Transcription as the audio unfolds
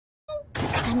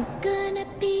I'm gonna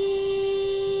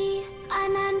be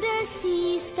an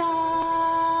undersea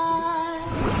star.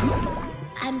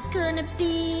 I'm gonna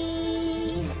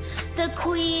be the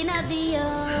queen of the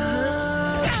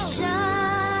ocean.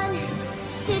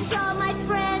 Ditch all my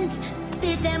friends,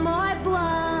 bid them au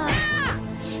revoir.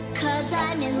 'Cause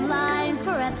I'm in line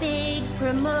for a big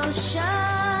promotion.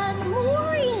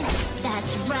 Glorious!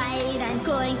 That's right, I'm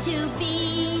going to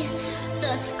be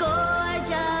the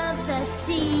scourge of the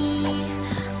sea.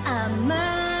 A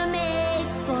mermaid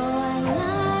for life.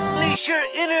 Unleash your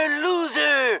inner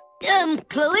loser!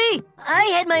 Chloe, I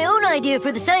had my own idea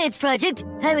for the science project.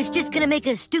 I was just gonna make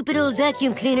a stupid old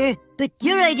vacuum cleaner, but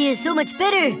your idea is so much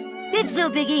better. It's no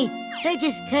biggie. I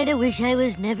just kinda wish I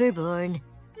was never born.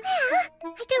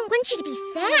 I don't want you to be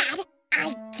sad.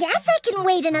 I guess I can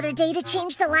wait another day to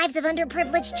change the lives of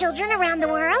underprivileged children around the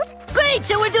world. Great,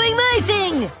 so we're doing my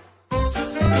thing!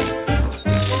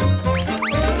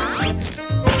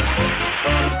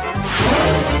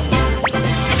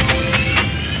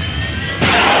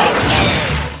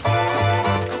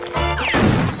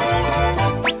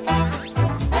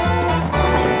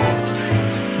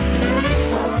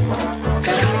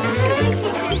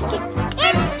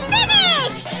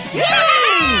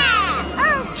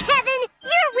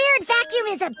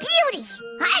 Is a beauty!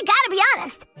 I gotta be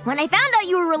honest. When I found out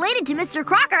you were related to Mr.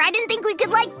 Crocker, I didn't think we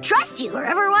could, trust you or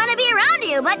ever want to be around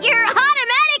you, but you're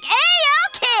automatic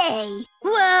A-OK!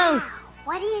 Whoa!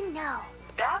 What do you know?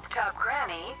 Bathtub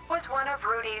Granny was one of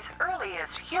Rudy's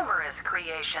earliest humorous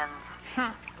creations.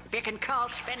 You can call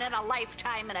spending a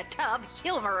lifetime in a tub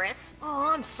humorous. Oh,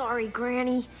 I'm sorry,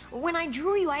 Granny. When I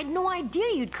drew you, I had no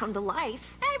idea you'd come to life.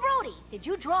 Hey, Rudy, did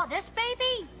you draw this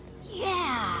baby?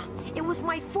 Yeah, it was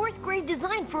my 4th grade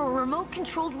design for a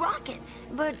remote-controlled rocket.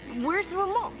 But where's the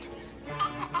remote?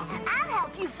 I'll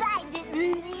help you find it,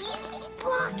 Rudy.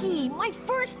 Blocky, my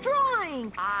first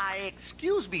drawing!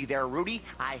 Excuse me there, Rudy.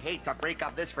 I hate to break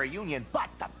up this reunion, but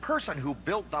the person who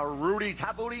built the Rudy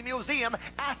Tabooty Museum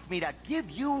asked me to give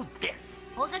you this.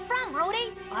 Who's it from,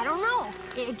 Rudy? I don't know.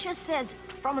 It just says,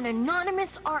 from an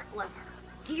anonymous art lover.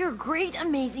 Dear great,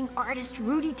 amazing artist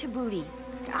Rudy Tabooty.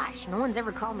 Gosh, no one's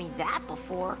ever called me that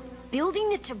before. Building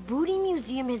the Tabooty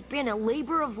Museum has been a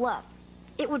labor of love.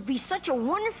 It would be such a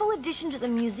wonderful addition to the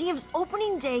museum's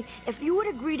opening day if you would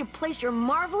agree to place your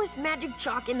marvelous magic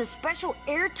chalk in the special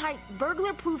airtight,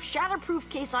 burglar-proof, shatterproof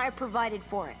case I have provided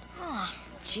for it.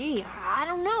 Gee, I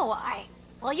don't know.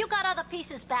 Well, you got other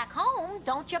pieces back home,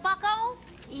 don't you, bucko?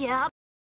 Yeah,